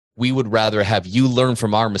we would rather have you learn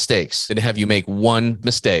from our mistakes than have you make one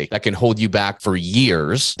mistake that can hold you back for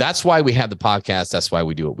years. That's why we have the podcast. That's why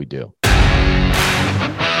we do what we do.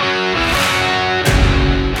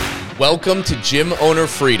 Welcome to Gym Owner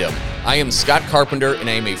Freedom. I am Scott Carpenter, and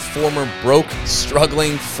I am a former broke,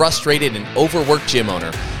 struggling, frustrated, and overworked gym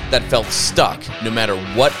owner that felt stuck no matter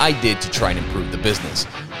what I did to try and improve the business.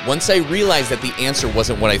 Once I realized that the answer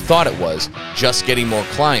wasn't what I thought it was, just getting more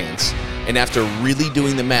clients, and after really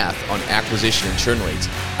doing the math on acquisition and churn rates,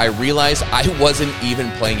 I realized I wasn't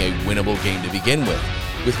even playing a winnable game to begin with.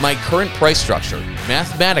 With my current price structure,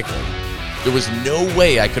 mathematically, there was no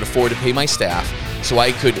way I could afford to pay my staff so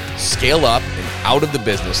I could scale up and out of the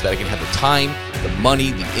business, that I can have the time, the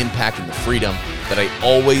money, the impact, and the freedom that I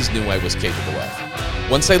always knew I was capable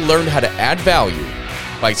of. Once I learned how to add value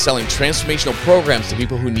by selling transformational programs to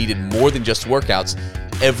people who needed more than just workouts,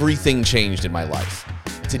 everything changed in my life.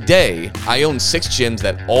 Today, I own 6 gyms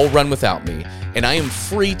that all run without me, and I am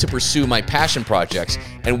free to pursue my passion projects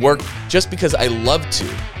and work just because I love to,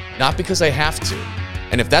 not because I have to.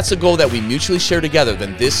 And if that's a goal that we mutually share together,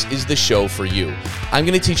 then this is the show for you. I'm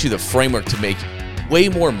going to teach you the framework to make way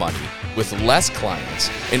more money with less clients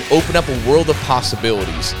and open up a world of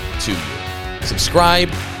possibilities to you. Subscribe,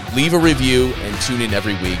 leave a review, and tune in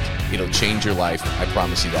every week. It'll change your life. I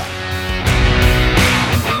promise you that.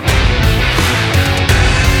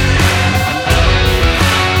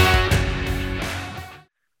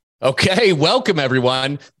 Okay, welcome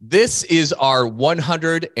everyone. This is our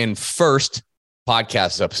 101st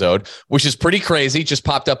podcast episode, which is pretty crazy. Just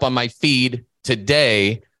popped up on my feed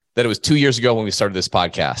today that it was 2 years ago when we started this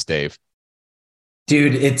podcast, Dave.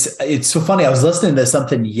 Dude, it's so funny. I was listening to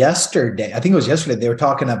something yesterday. I think it was yesterday. They were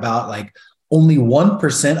talking about like only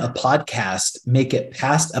 1% of podcasts make it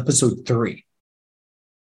past episode 3.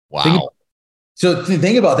 Wow. So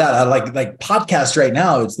think about that. Like podcasts right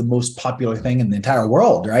now, it's the most popular thing in the entire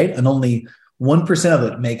world, right? And only 1% of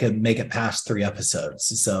it make it past 3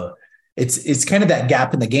 episodes. So it's kind of that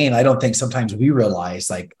gap in the game. I don't think sometimes we realize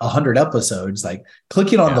like 100 episodes, like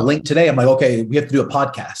clicking on the link today, I'm like, okay, we have to do a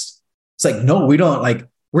podcast. It's like, no, we don't. Like,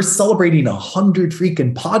 we're celebrating 100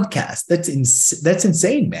 freaking podcasts. That's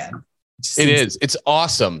insane, man. It is. It's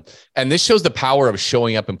awesome. And this shows the power of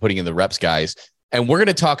showing up and putting in the reps, guys. And we're going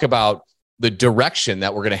to talk about the direction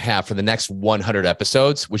that we're going to have for the next 100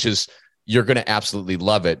 episodes, which is, you're going to absolutely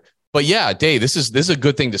love it. But yeah, Dave, this is a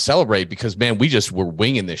good thing to celebrate because, man, we just were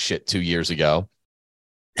winging this shit 2 years ago.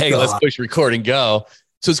 Hey, let's push record and go.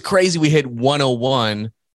 So it's crazy. We hit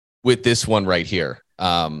 101 with this one right here.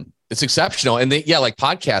 It's exceptional. And like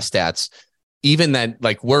podcast stats, even that,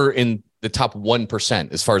 like, we're in the top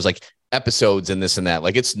 1% as far as like episodes and this and that.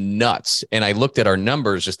 Like, it's nuts. And I looked at our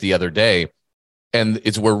numbers just the other day, and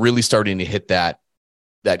we're really starting to hit that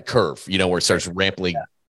curve, where it starts ramping,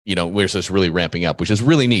 where it starts really ramping up, which is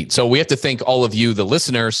really neat. So we have to thank all of you, the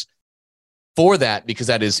listeners, for that, because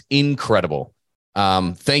that is incredible.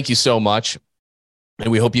 Thank you so much.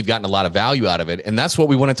 And we hope you've gotten a lot of value out of it. And that's what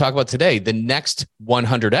we want to talk about today. The next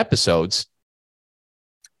 100 episodes,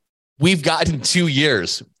 we've gotten 2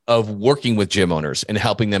 years of working with gym owners and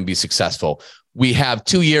helping them be successful. We have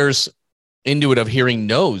 2 years into it of hearing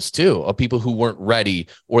no's too, of people who weren't ready,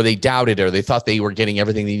 or they doubted, or they thought they were getting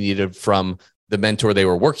everything they needed from the mentor they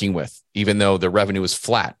were working with, even though the revenue was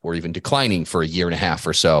flat or even declining for a year and a half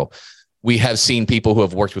or so. We have seen people who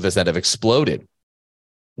have worked with us that have exploded.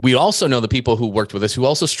 We also know the people who worked with us who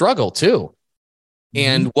also struggle too.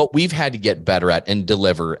 And what we've had to get better at and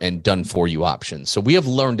deliver and done for you options. So we have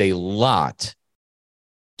learned a lot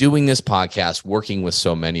doing this podcast, working with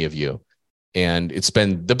so many of you. And it's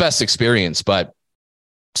been the best experience. But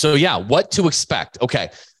so yeah, what to expect? Okay.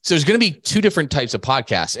 So there's going to be 2 different types of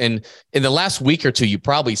podcasts. And in the last week or 2, you've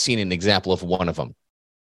probably seen an example of one of them.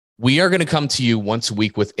 We are going to come to you once a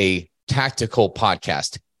week with a tactical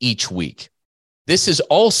podcast each week. This is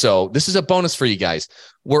a bonus for you guys.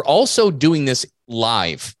 We're also doing this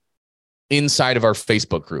live inside of our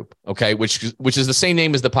Facebook group. Okay. Which is the same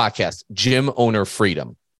name as the podcast, Gym Owner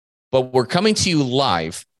Freedom. But we're coming to you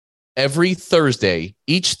live every Thursday,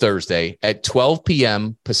 each Thursday at 12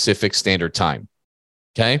 p.m. Pacific Standard Time.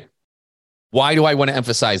 Okay. Why do I want to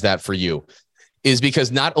emphasize that for you? Is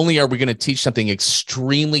because not only are we going to teach something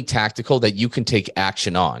extremely tactical that you can take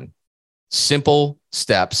action on, simple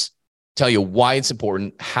steps, tell you why it's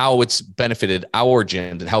important, how it's benefited our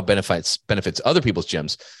gyms and how it benefits other people's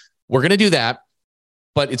gyms. We're going to do that,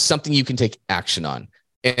 but it's something you can take action on.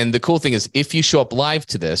 And the cool thing is, if you show up live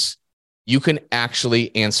to this, you can actually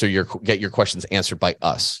get your questions answered by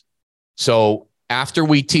us. So after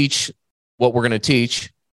we teach what we're going to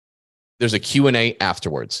teach, there's a Q&A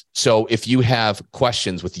afterwards. So if you have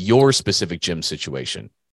questions with your specific gym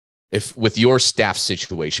situation, if with your staff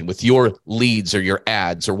situation, with your leads or your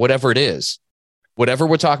ads or whatever it is, whatever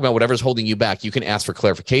we're talking about, whatever's holding you back, you can ask for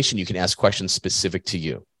clarification. You can ask questions specific to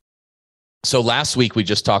you. So last week, we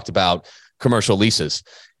just talked about commercial leases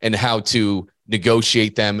and how to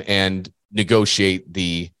negotiate them and negotiate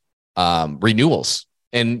the renewals.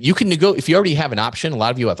 And you can if you already have an option, a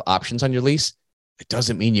lot of you have options on your lease. It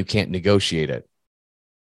doesn't mean you can't negotiate it.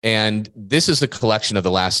 And this is a collection of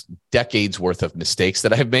the last decade's worth of mistakes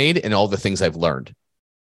that I've made and all the things I've learned.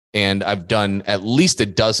 And I've done at least a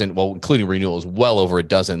dozen, well, including renewals, well over a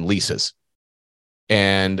dozen leases.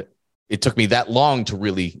 And it took me that long to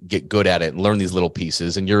really get good at it and learn these little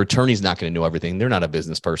pieces. And your attorney's not going to know everything. They're not a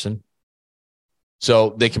business person.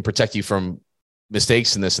 So they can protect you from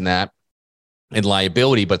mistakes and this and that and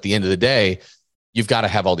liability. But at the end of the day, you've got to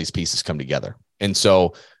have all these pieces come together. And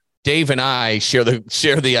so Dave and I share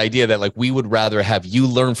the idea that like we would rather have you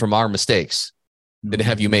learn from our mistakes than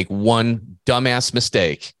have you make one dumbass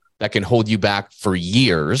mistake that can hold you back for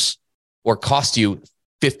years or cost you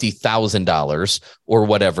 $50,000 or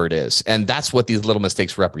whatever it is. And that's what these little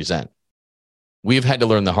mistakes represent. We've had to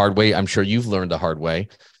learn the hard way. I'm sure you've learned the hard way.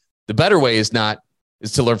 The better way is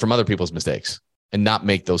to learn from other people's mistakes and not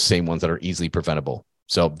make those same ones that are easily preventable.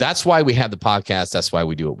 So that's why we have the podcast. That's why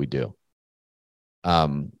we do what we do.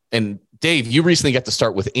 And Dave, you recently got to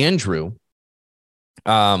start with Andrew.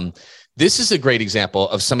 This is a great example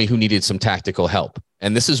of somebody who needed some tactical help.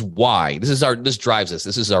 And this is why, this drives us.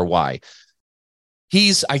 This is our why.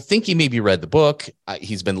 I think he maybe read the book.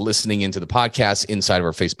 He's been listening into the podcast inside of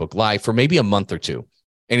our Facebook Live for maybe a month or two.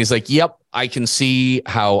 And he's like, yep, I can see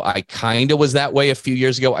how I kind of was that way a few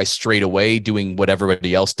years ago. I strayed away doing what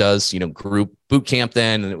everybody else does, group boot camp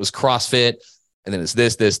then, and it was CrossFit. And then it's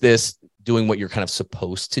this, doing what you're kind of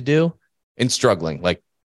supposed to do and struggling like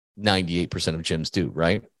 98% of gyms do,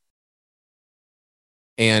 right?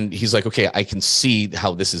 And he's like, okay, I can see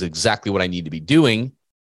how this is exactly what I need to be doing.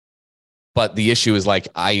 But the issue is like,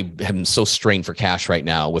 I am so strained for cash right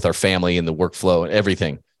now with our family and the workflow and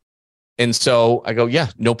everything. And so I go, yeah,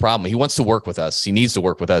 no problem. He wants to work with us. He needs to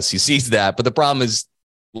work with us. He sees that. But the problem is,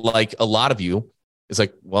 like a lot of you, it's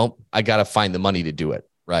like, well, I got to find the money to do it.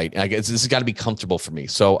 Right. And I guess this has got to be comfortable for me.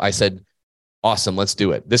 So I said, awesome, let's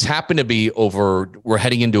do it. This happened to be we're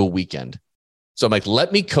heading into a weekend. So I'm like,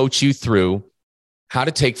 let me coach you through how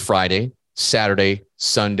to take Friday, Saturday,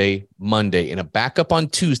 Sunday, Monday, and a backup on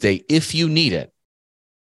Tuesday if you need it.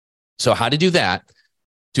 So how to do that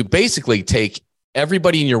to basically take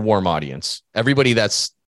everybody in your warm audience, everybody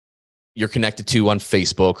that's you're connected to on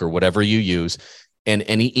Facebook or whatever you use, and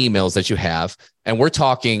any emails that you have. And we're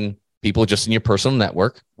talking people just in your personal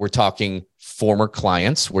network. We're talking former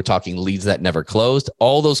clients. We're talking leads that never closed.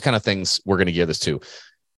 All those kind of things we're going to gear this to.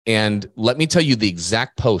 And let me tell you the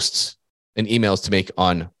exact posts and emails to make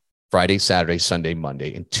on Friday, Saturday, Sunday,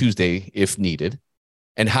 Monday, and Tuesday if needed,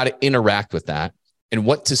 and how to interact with that and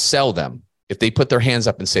what to sell them if they put their hands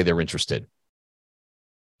up and say they're interested.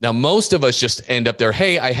 Now, most of us just end up there,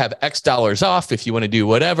 hey, I have X dollars off if you want to do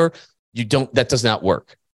whatever. That does not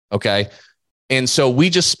work. Okay. And so we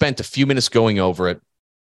just spent a few minutes going over it.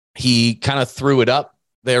 He kind of threw it up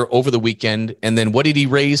there over the weekend. And then what did he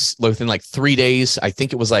raise within like 3 days? I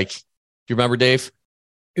think it was like, do you remember, Dave?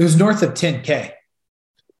 It was north of 10K.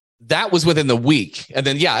 That was within the week. And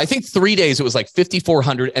then, yeah, I think 3 days, it was like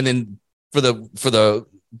 5,400. And then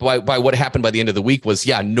by what happened by the end of the week was,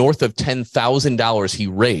 north of $10,000 he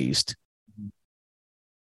raised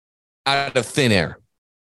out of thin air.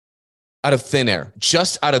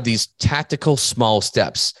 Just out of these tactical small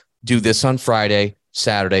steps. Do this on Friday,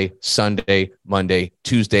 Saturday, Sunday, Monday,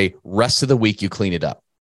 Tuesday, rest of the week, you clean it up.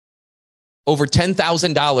 Over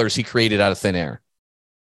 $10,000 he created out of thin air.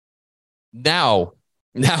 Now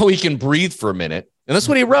he can breathe for a minute. And that's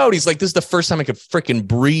what he wrote. He's like, this is the first time I could freaking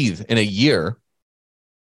breathe in a year.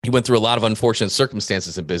 He went through a lot of unfortunate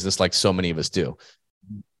circumstances in business, like so many of us do.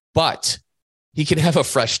 But he can have a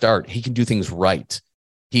fresh start. He can do things right.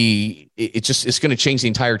 It's going to change the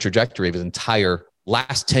entire trajectory of his entire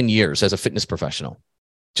last 10 years as a fitness professional,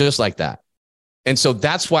 just like that. And so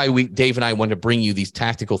that's why Dave and I want to bring you these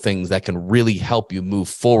tactical things that can really help you move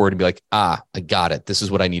forward and be like, I got it. This is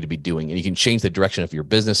what I need to be doing. And you can change the direction of your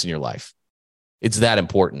business and your life. It's that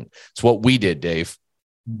important. It's what we did, Dave.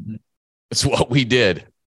 Mm-hmm. It's what we did.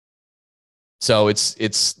 So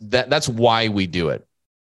that's why we do it.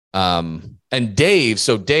 And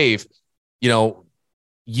Dave,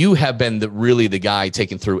 you have been really the guy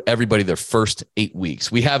taking through everybody their first 8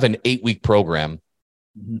 weeks. We have an 8-week program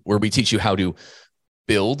where we teach you how to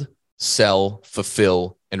build, sell,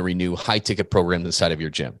 fulfill, and renew high ticket programs inside of your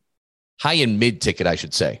gym. High and mid ticket, I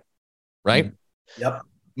should say, right? Yep.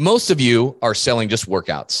 Most of you are selling just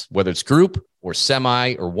workouts, whether it's group or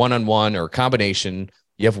semi or one-on-one or a combination,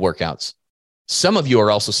 you have workouts. Some of you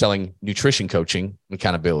are also selling nutrition coaching and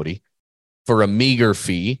accountability for a meager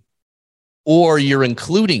fee, or you're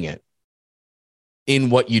including it in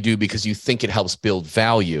what you do because you think it helps build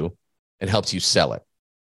value and helps you sell it.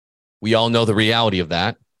 We all know the reality of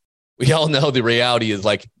that. We all know the reality is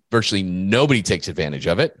like virtually nobody takes advantage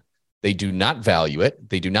of it. They do not value it.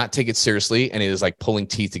 They do not take it seriously. And it is like pulling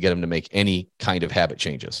teeth to get them to make any kind of habit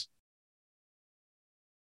changes.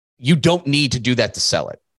 You don't need to do that to sell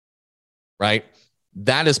it, right?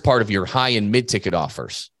 That is part of your high and mid ticket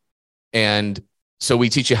offers. And so we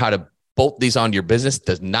teach you how to bolt these onto your business.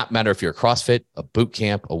 Does not matter if you're a CrossFit, a boot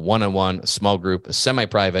camp, a one-on-one, a small group, a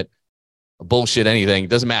semi-private, a bullshit, anything. It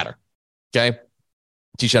doesn't matter. Okay.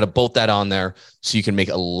 Teach you how to bolt that on there so you can make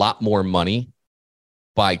a lot more money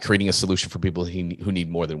by creating a solution for people who need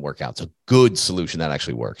more than workouts, a good solution that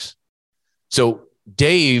actually works. So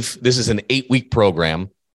Dave, this is an 8-week program.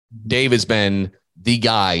 Dave has been the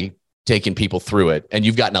guy taking people through it, and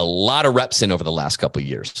you've gotten a lot of reps in over the last couple of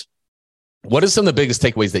years. What are some of the biggest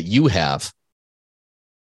takeaways that you have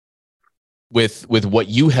with what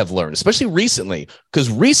you have learned, especially recently?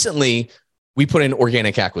 Because recently we put in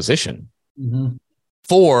organic acquisition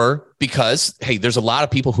because, hey, there's a lot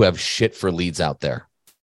of people who have shit for leads out there.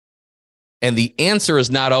 And the answer is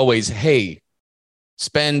not always, hey,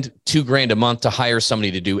 spend $2,000 a month to hire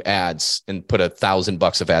somebody to do ads and put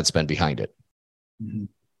 $1,000 of ad spend behind it.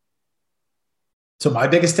 So my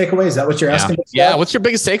biggest takeaway, is that what you're asking? Yeah. What's your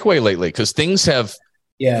biggest takeaway lately? Because things have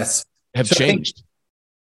changed.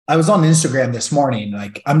 I was on Instagram this morning.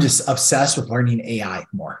 Like, I'm just obsessed with learning AI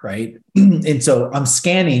more, right? And so I'm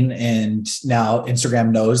scanning, and now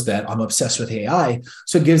Instagram knows that I'm obsessed with AI.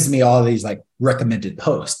 So it gives me all these like recommended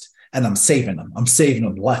posts, and I'm saving them. I'm saving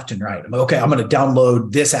them left and right. I'm like, okay, I'm going to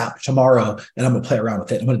download this app tomorrow, and I'm going to play around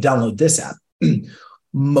with it. I'm going to download this app.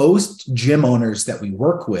 Most gym owners that we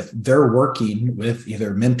work with, they're working with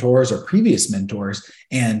either mentors or previous mentors,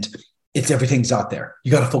 and everything's out there.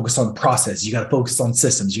 You got to focus on process. You got to focus on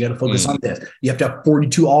systems. You got to focus on this. You have to have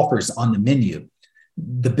 42 offers on the menu.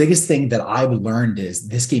 The biggest thing that I've learned is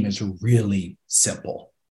this game is really simple.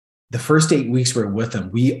 The first 8 weeks we're with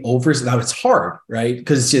them, now it's hard, right?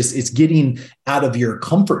 Because it's getting out of your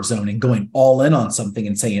comfort zone and going all in on something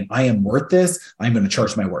and saying, I am worth this. I'm going to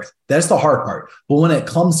charge my worth. That's the hard part. But when it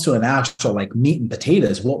comes to an actual like meat and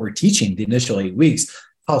potatoes, what we're teaching the initial 8 weeks,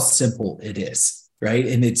 how simple it is, right?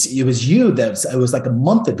 And it was like a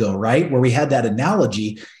month ago, right? Where we had that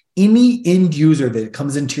analogy. Any end user that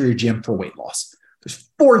comes into your gym for weight loss, there's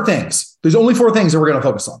 4 things. There's only 4 things that we're going to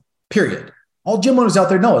focus on, period. All gym owners out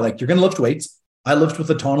there know, like, you're going to lift weights. I lift with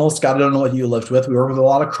a tonal. Scott, I don't know what you lift with. We work with a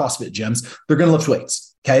lot of CrossFit gyms. They're going to lift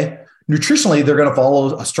weights. Okay. Nutritionally, they're going to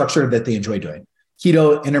follow a structure that they enjoy doing.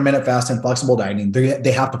 Keto, intermittent fasting, flexible dieting.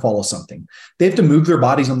 They have to follow something. They have to move their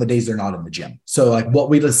bodies on the days they're not in the gym. So like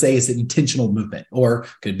what we let's say is an intentional movement, or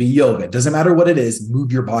could be yoga. It doesn't matter what it is,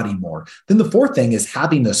 move your body more. Then the 4th thing is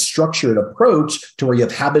having a structured approach to where you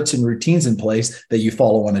have habits and routines in place that you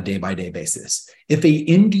follow on a day-by-day basis. If a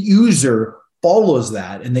end user follows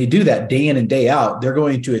that and they do that day in and day out, they're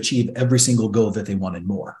going to achieve every single goal that they wanted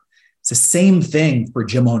more. It's the same thing for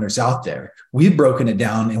gym owners out there. We've broken it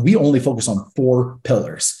down and we only focus on 4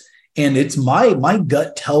 pillars. And it's my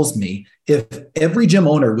gut tells me if every gym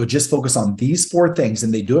owner would just focus on these 4 things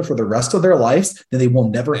and they do it for the rest of their lives, then they will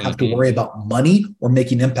never have to worry about money or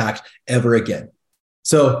making impact ever again.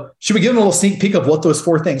 So should we give them a little sneak peek of what those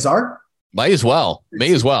 4 things are? May as well.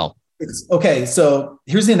 Okay, so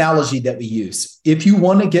here's the analogy that we use. If you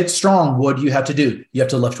want to get strong, what do you have to do? You have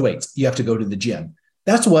to lift weights. You have to go to the gym.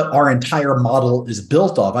 That's what our entire model is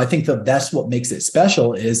built of. I think that's what makes it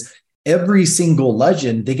special is every single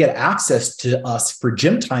legend, they get access to us for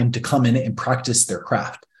gym time to come in and practice their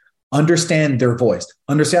craft, understand their voice,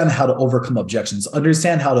 understand how to overcome objections,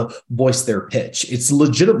 understand how to voice their pitch. It's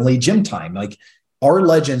legitimately gym time. Like, our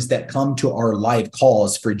legends that come to our live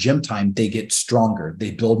calls for gym time, they get stronger.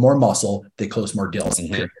 They build more muscle. They close more deals.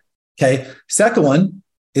 Okay. Second one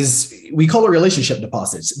is we call it relationship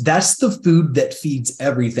deposits. That's the food that feeds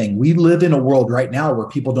everything. We live in a world right now where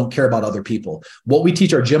people don't care about other people. What we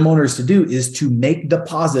teach our gym owners to do is to make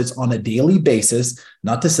deposits on a daily basis,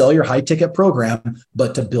 not to sell your high ticket program,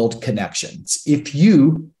 but to build connections. If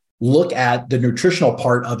you look at the nutritional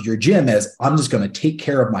part of your gym as I'm just going to take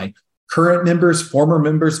care of my current members, former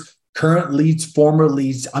members, current leads, former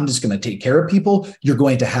leads, I'm just going to take care of people, you're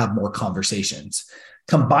going to have more conversations.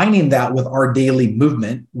 combining that with our daily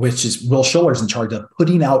movement, which is Will Schiller's in charge of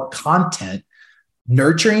putting out content,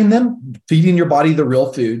 nurturing them, feeding your body the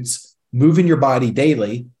real foods, moving your body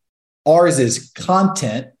daily. Ours is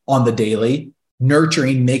content on the daily,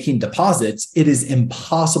 nurturing, making deposits. It is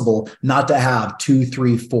impossible not to have 2,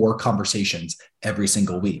 3, 4 conversations every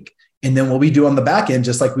single week. And then what we do on the back end,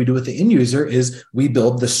 just like we do with the end user, is we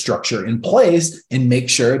build the structure in place and make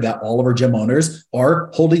sure that all of our gym owners are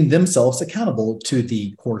holding themselves accountable to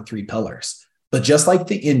the core 3 pillars. But just like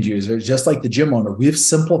the end user, just like the gym owner, we've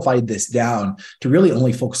simplified this down to really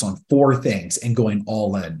only focus on 4 things and going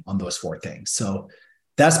all in on those 4 things. So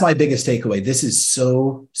that's my biggest takeaway. This is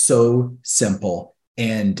so, so simple.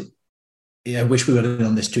 And I wish we would have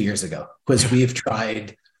done this 2 years ago, because we've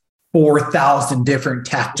tried 4,000 different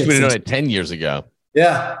tactics. We done it 10 years ago.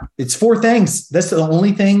 Yeah, it's 4 things. That's the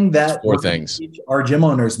only thing that 4 things teach our gym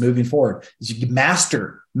owners moving forward is you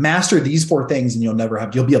master these 4 things, and you'll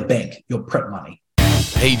be a bank. You'll print money.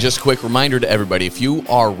 Hey, just a quick reminder to everybody, if you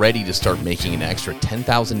are ready to start making an extra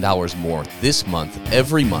 $10,000 more this month,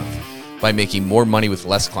 every month, by making more money with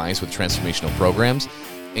less clients with transformational programs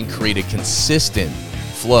and create a consistent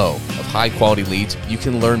flow of high quality leads, you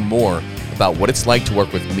can learn more about what it's like to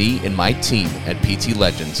work with me and my team at PT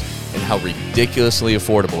Legends and how ridiculously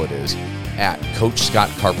affordable it is at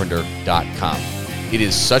CoachScottCarpenter.com. It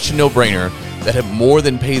is such a no-brainer that it more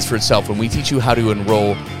than pays for itself when we teach you how to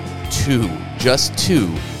enroll just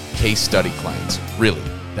two case study clients. Really,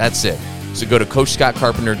 that's it. So go to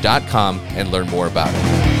CoachScottCarpenter.com and learn more about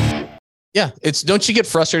it. Yeah, don't you get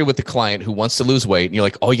frustrated with the client who wants to lose weight and you're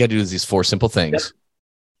like, all you got to do is these 4 simple things. Yep.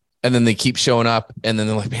 And then they keep showing up and then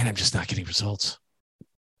they're like, man, I'm just not getting results.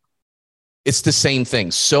 It's the same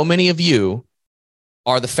thing. So many of you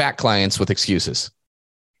are the fat clients with excuses.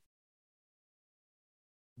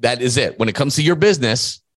 That is it. When it comes to your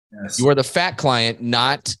business, yes, you are the fat client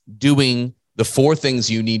not doing the 4 things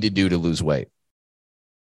you need to do to lose weight.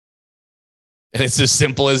 And it's as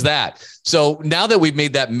simple as that. So now that we've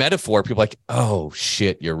made that metaphor, people are like, oh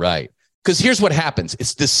shit, you're right. Because here's what happens.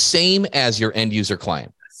 It's the same as your end user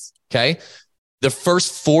client. Okay. The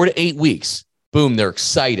first 4 to 8 weeks, boom, they're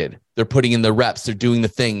excited. They're putting in the reps. They're doing the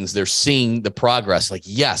things. They're seeing the progress. Like,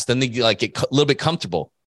 yes. Then they get a little bit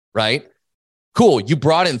comfortable, right? Cool. You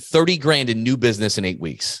brought in 30 grand in new business in 8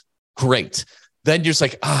 weeks. Great. Then you're just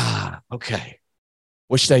like, okay.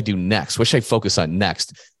 What should I do next? What should I focus on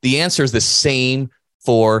next? The answer is the same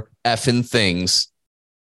for effing things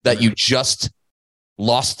that you just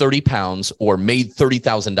lost 30 pounds or made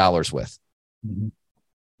 $30,000 with. Mm-hmm.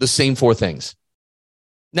 The same 4 things.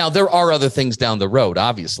 Now, there are other things down the road,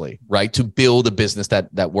 obviously, right? To build a business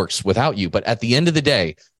that works without you. But at the end of the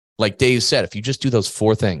day, like Dave said, if you just do those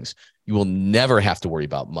 4 things, you will never have to worry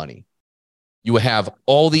about money. You will have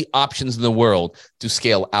all the options in the world to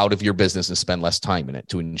scale out of your business and spend less time in it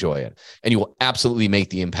to enjoy it. And you will absolutely make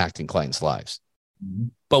the impact in clients' lives. Mm-hmm.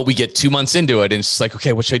 But we get 2 months into it and it's just like,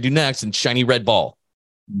 okay, what should I do next? And shiny red ball.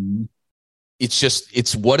 Mm-hmm.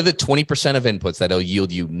 It's what are the 20% of inputs that'll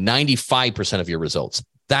yield you 95% of your results?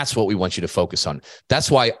 That's what we want you to focus on.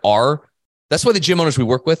 That's why the gym owners we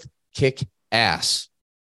work with kick ass.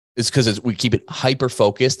 It's because we keep it hyper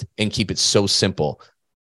focused and keep it so simple.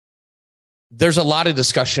 There's a lot of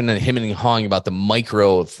discussion and hemming and hawing about the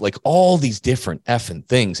micro of like all these different effing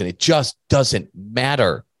things, and it just doesn't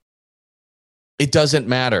matter. It doesn't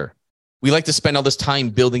matter. We like to spend all this time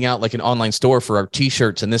building out like an online store for our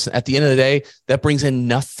t-shirts and this. At the end of the day, that brings in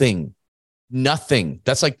nothing. Nothing.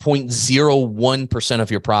 That's like 0.01%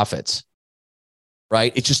 of your profits,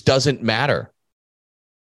 right? It just doesn't matter.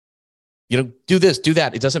 Do this, do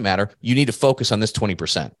that. It doesn't matter. You need to focus on this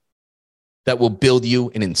 20%. That will build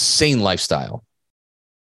you an insane lifestyle.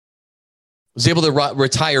 I was able to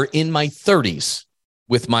retire in my 30s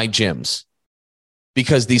with my gyms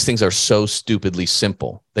because these things are so stupidly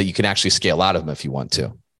simple that you can actually scale out of them if you want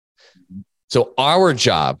to. So our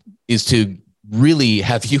job is to really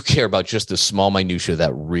have you care about just the small minutia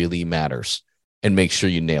that really matters and make sure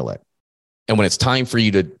you nail it. And when it's time for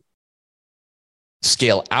you to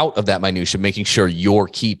scale out of that minutia, making sure your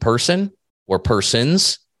key person or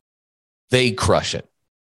persons, they crush it.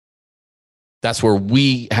 That's where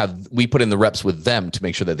we put in the reps with them to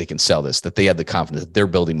make sure that they can sell this, that they have the confidence that they're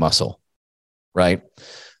building muscle, right?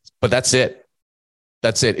 But that's it.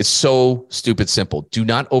 That's it. It's so stupid simple. Do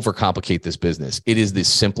not overcomplicate this business. It is the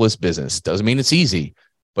simplest business. Doesn't mean it's easy,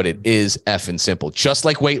 but it is effing simple. Just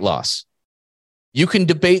like weight loss. You can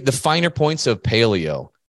debate the finer points of paleo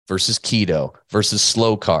versus keto versus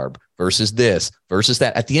slow carb versus this versus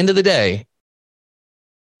that. At the end of the day,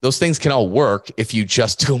 those things can all work if you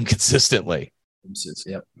just do them consistently.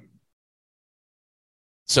 Yep.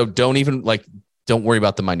 So don't worry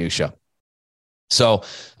about the minutia. So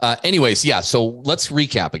anyways, yeah. So let's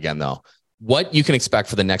recap again though. What you can expect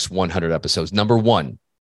for the next 100 episodes. Number one,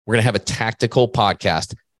 we're going to have a tactical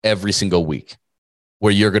podcast every single week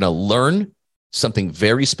where you're going to learn something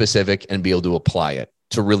very specific and be able to apply it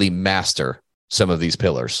to really master some of these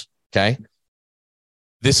pillars. Okay.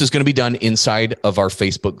 This is going to be done inside of our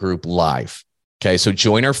Facebook group live. Okay. So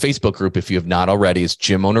join our Facebook group if you have not already. It's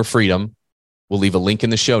Gym Owner Freedom. We'll leave a link in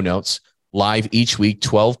the show notes. Live each week,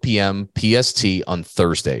 12 p.m. PST on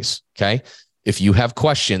Thursdays. Okay. If you have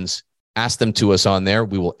questions, ask them to us on there.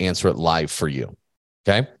 We will answer it live for you.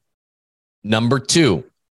 Okay. Number two,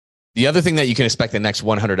 the other thing that you can expect the next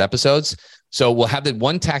 100 episodes. So we'll have the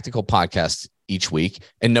one tactical podcast each week.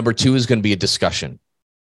 And number two is going to be a discussion.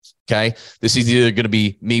 Okay. This is either going to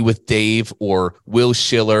be me with Dave or Will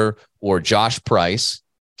Schiller or Josh Price.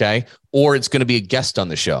 Okay. Or it's going to be a guest on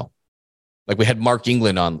the show. Like we had Mark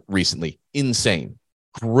England on recently. Insane.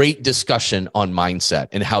 Great discussion on mindset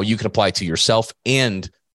and how you can apply it to yourself and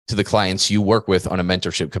to the clients you work with on a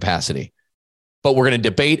mentorship capacity. But we're going to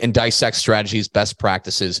debate and dissect strategies, best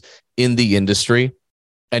practices in the industry.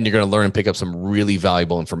 And you're going to learn and pick up some really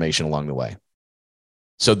valuable information along the way.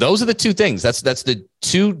 So those are the two things. That's the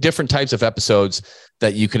two different types of episodes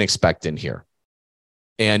that you can expect in here.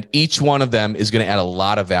 And each one of them is going to add a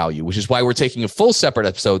lot of value, which is why we're taking a full separate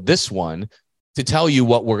episode, this one, to tell you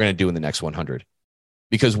what we're going to do in the next 100.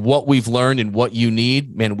 Because what we've learned and what you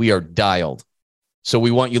need, man, we are dialed. So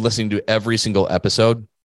we want you listening to every single episode.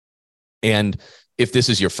 And if this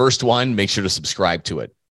is your first one, make sure to subscribe to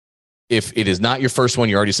it. If it is not your first one,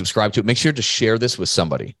 you're already subscribed to it, make sure to share this with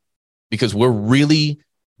somebody. Because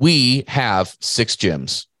we have 6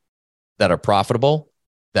 gyms that are profitable,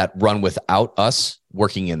 that run without us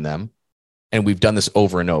working in them. And we've done this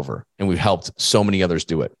over and over. And we've helped so many others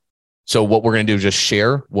do it. So what we're going to do is just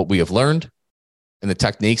share what we have learned and the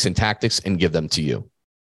techniques and tactics and give them to you.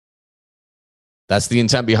 That's the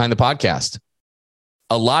intent behind the podcast.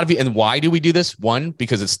 A lot of you, and why do we do this? One,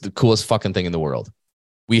 because it's the coolest fucking thing in the world.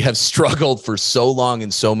 We have struggled for so long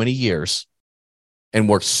and so many years and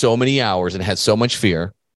worked so many hours and had so much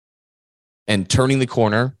fear. And turning the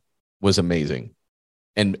corner was amazing.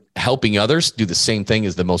 And helping others do the same thing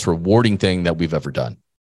is the most rewarding thing that we've ever done.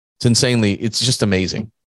 It's just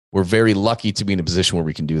amazing. We're very lucky to be in a position where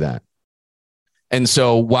we can do that. And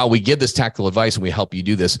so while we give this tactical advice and we help you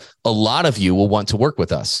do this, a lot of you will want to work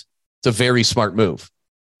with us. It's a very smart move.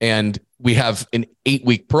 And we have an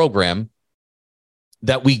 8-week program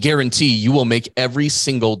that we guarantee you will make every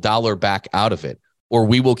single dollar back out of it, or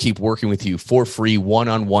we will keep working with you for free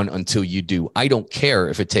one-on-one until you do. I don't care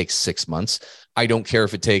if it takes 6 months. I don't care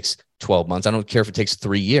if it takes 12 months. I don't care if it takes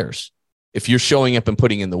 3 years. If you're showing up and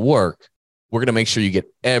putting in the work, we're going to make sure you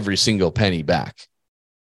get every single penny back.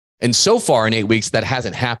 And so far in 8 weeks, that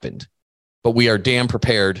hasn't happened, but we are damn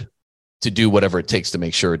prepared to do whatever it takes to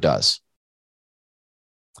make sure it does.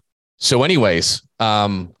 So anyways,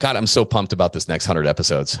 God, I'm so pumped about this next 100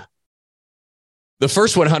 episodes. The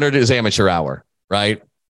first 100 is amateur hour, right?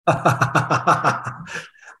 Now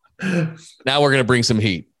we're going to bring some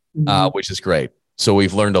heat, which is great. So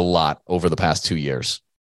we've learned a lot over the past 2 years.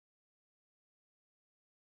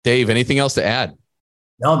 Dave, anything else to add?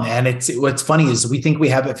 No, man. What's funny is we think we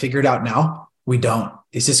have it figured out now. We don't.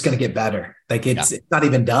 It's just going to get better. Like it's not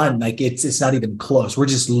even done. Like it's not even close. We're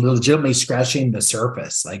just legitimately scratching the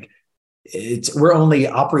surface. Like we're only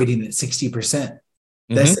operating at 60%.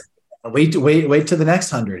 This wait to the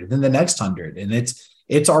next 100, then the next 100. And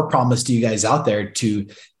it's our promise to you guys out there to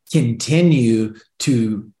continue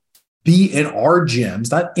to be in our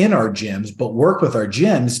gyms, not in our gyms, but work with our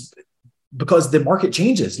gyms, because the market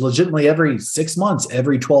changes legitimately every 6 months,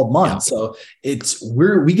 every 12 months. So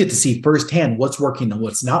we get to see firsthand what's working and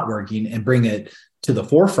what's not working and bring it to the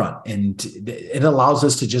forefront. And it allows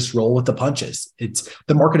us to just roll with the punches.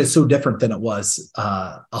 The market is so different than it was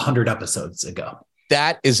 100 episodes ago.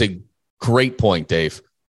 That is a great point, Dave.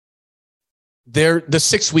 They're the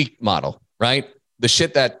 6-week model, right? The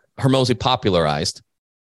shit that Hormozi popularized.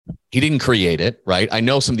 He didn't create it, right? I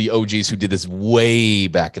know some of the OGs who did this way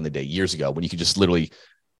back in the day, years ago, when you could just literally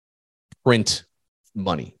print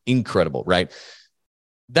money. Incredible, right?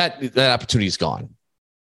 That opportunity is gone.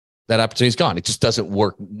 That opportunity is gone. It just doesn't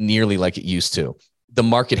work nearly like it used to. The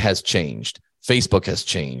market has changed. Facebook has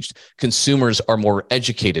changed. Consumers are more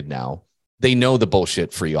educated now. They know the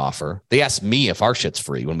bullshit free offer. They ask me if our shit's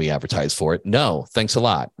free when we advertise for it. No, thanks a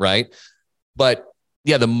lot, right? But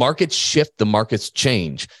yeah, the markets shift, the markets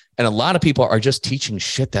change. And a lot of people are just teaching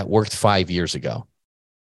shit that worked 5 years ago.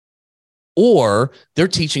 Or they're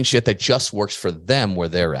teaching shit that just works for them where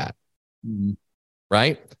they're at.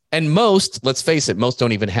 right? And most, let's face it, most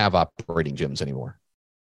don't even have operating gyms anymore.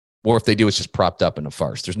 Or if they do, it's just propped up in a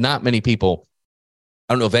farce. There's not many people,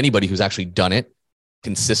 I don't know of anybody who's actually done it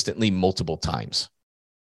consistently multiple times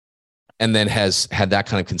and then has had that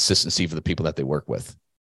kind of consistency for the people that they work with,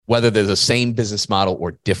 whether they're the same business model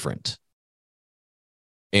or different.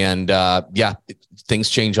 And things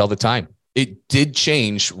change all the time. It did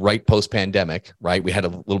change right post-pandemic, right? We had a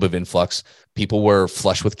little bit of influx. People were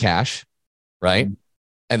flush with cash, right? Mm-hmm.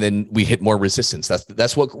 And then we hit more resistance.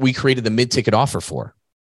 That's what we created the mid-ticket offer for.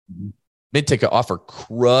 Mm-hmm. Mid-ticket offer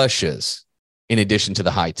crushes in addition to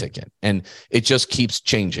the high ticket. And it just keeps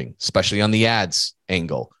changing, especially on the ads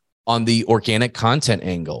angle, on the organic content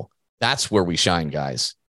angle. That's where we shine,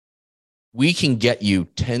 guys. We can get you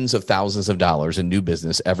tens of thousands of dollars in new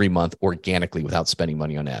business every month organically without spending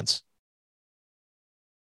money on ads.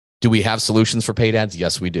 Do we have solutions for paid ads?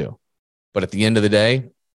 Yes, we do. But at the end of the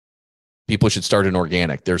day, people should start in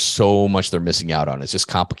organic. There's so much they're missing out on. It's just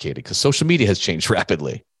complicated because social media has changed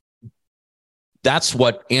rapidly. That's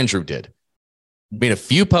what Andrew did. Made a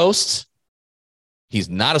few posts. He's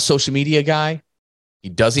not a social media guy. He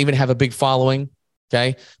doesn't even have a big following.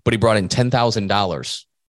 Okay. But he brought in $10,000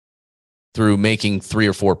 through making 3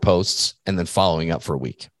 or 4 posts and then following up for a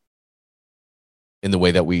week in the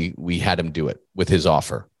way that we had him do it with his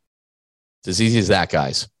offer. It's as easy as that,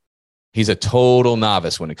 guys. He's a total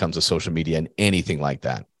novice when it comes to social media and anything like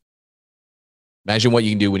that. Imagine what you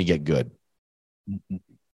can do when you get good.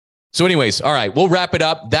 So anyways, all right, we'll wrap it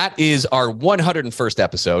up. That is our 101st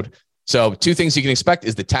episode. So 2 things you can expect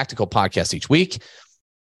is the tactical podcast each week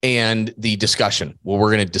and the discussion where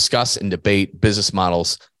we're going to discuss and debate business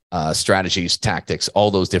models, strategies, tactics, all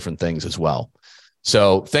those different things as well.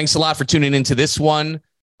 So thanks a lot for tuning into this one.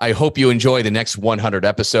 I hope you enjoy the next 100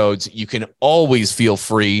 episodes. You can always feel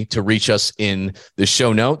free to reach us in the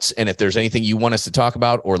show notes. And if there's anything you want us to talk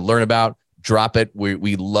about or learn about, drop it.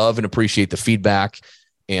 We love and appreciate the feedback,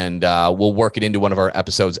 and we'll work it into one of our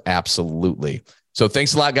episodes. Absolutely. So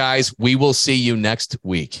thanks a lot, guys. We will see you next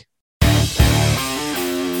week.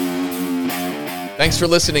 Thanks for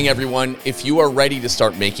listening, everyone. If you are ready to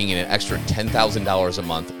start making an extra $10,000 a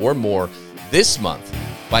month or more this month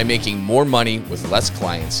by making more money with less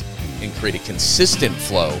clients and create a consistent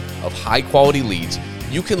flow of high-quality leads,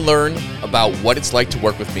 you can learn about what it's like to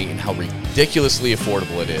work with me and how ridiculously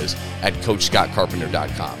affordable it is at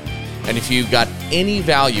CoachScottCarpenter.com. And if you got any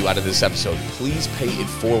value out of this episode, please pay it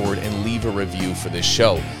forward and leave a review for this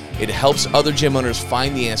show. It helps other gym owners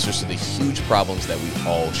find the answers to the huge problems that we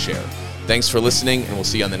all share. Thanks for listening, and we'll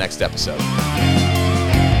see you on the next episode.